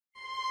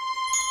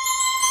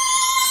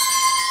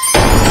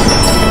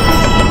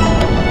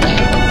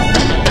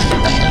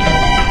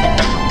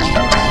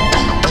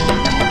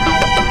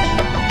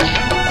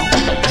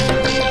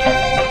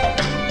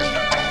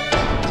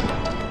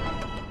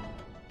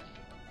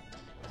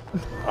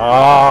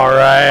All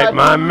right,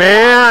 my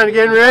man,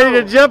 getting ready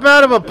to jump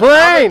out of a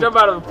plane. Jump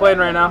out of a plane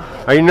right now.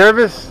 Are you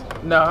nervous?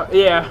 No,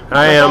 yeah.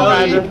 I am.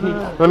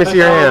 Let me see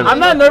your hands. I'm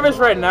not nervous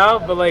right now,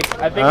 but like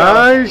I think.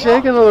 Oh, you're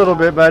shaking a little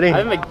bit, buddy.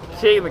 I'm like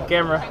shaking the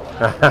camera.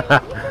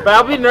 But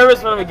I'll be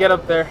nervous when we get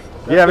up there.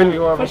 Do you have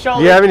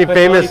any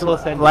famous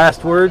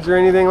last words or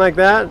anything like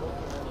that?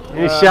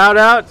 Any shout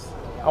outs?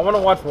 I want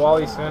to watch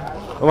Wally soon.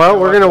 Well,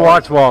 we're gonna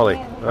watch Wally.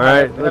 All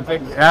right.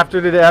 After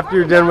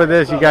you're done with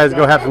this, you guys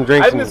go have some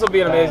drinks. I think this will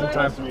be an amazing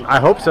time. I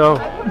hope so.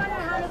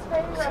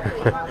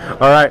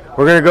 All right,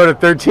 we're gonna go to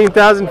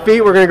 13,000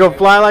 feet. We're gonna go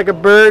fly like a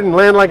bird and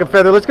land like a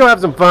feather. Let's go have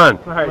some fun.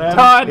 All right,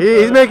 Todd.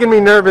 He's making me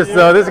nervous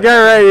though. This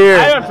guy right here.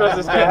 I don't trust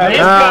this guy.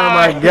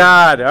 Oh my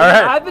God! All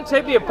right. I had to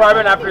check the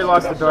apartment after he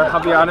lost the door. I'll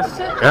be honest.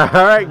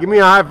 All right, give me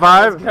a high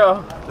five. Let's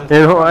go.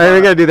 And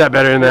I gotta do that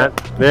better than that.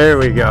 There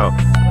we go.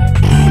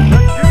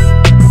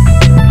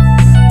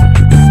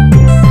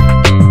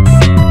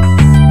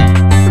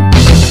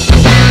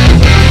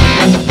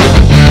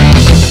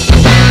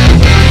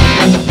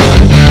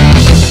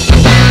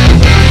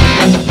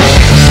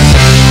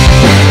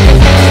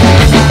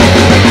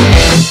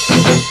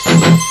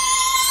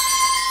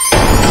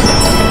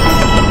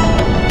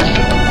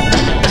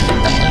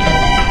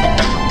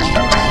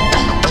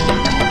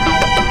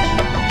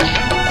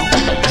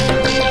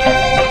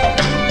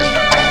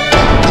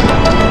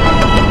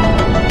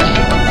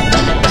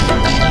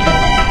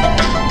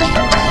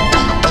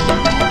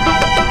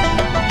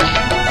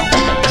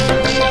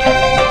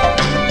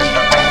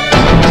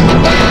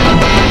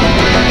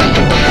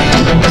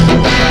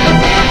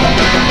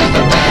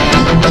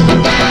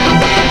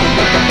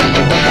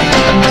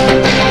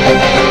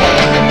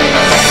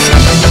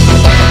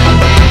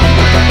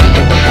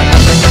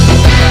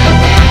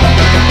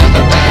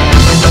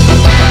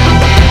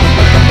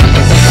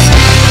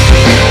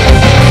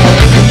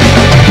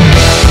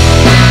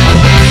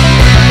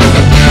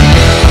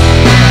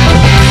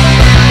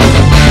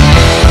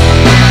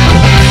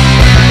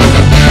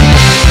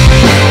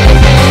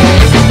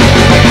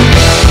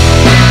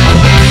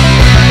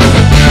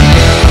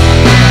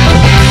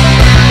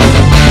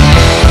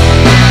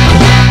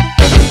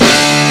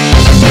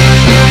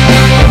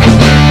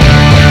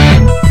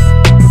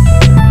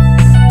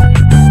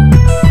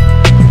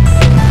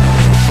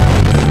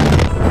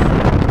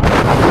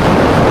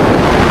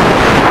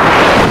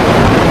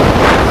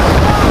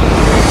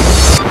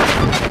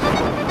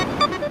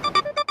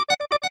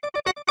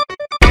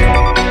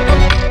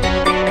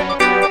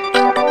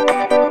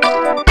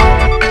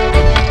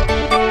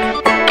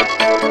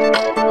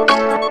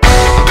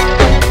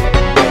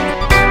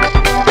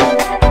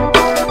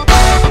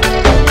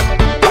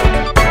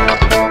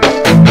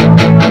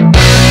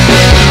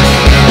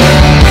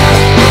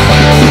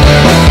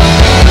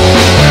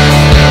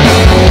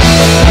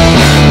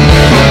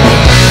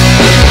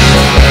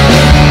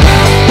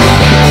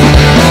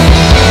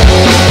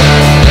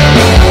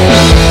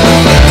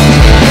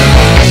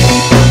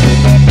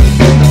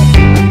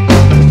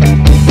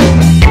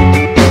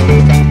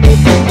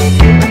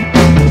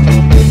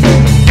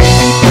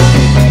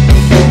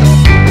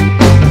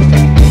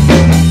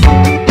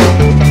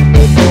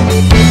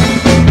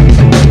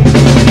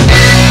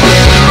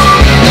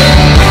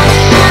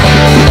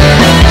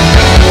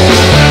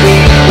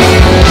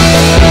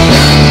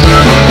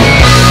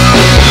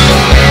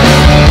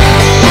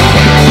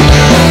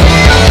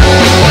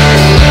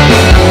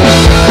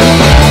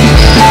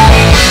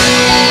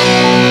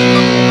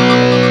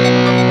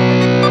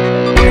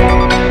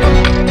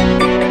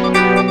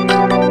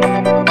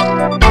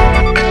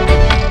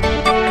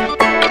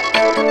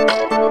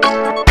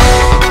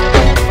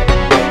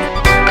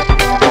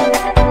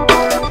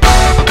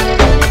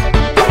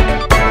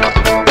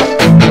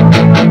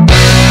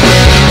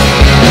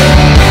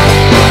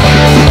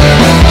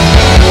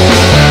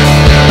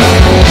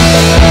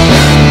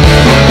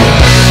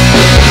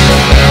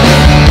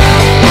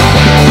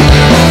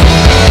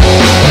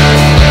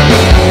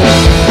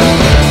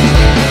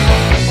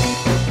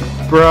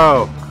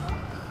 Bro,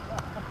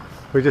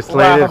 we just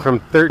landed from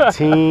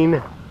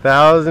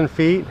 13,000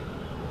 feet.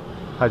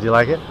 How'd you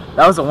like it?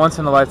 That was a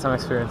once-in-a-lifetime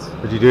experience.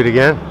 Would you do it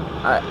again?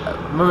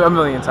 A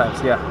million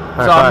times, yeah.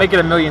 High So five. I'll make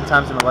it a million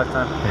times in a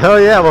lifetime. Hell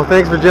yeah, well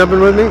thanks for jumping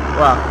with me.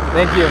 Wow,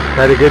 thank you.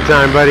 Had a good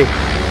time, buddy.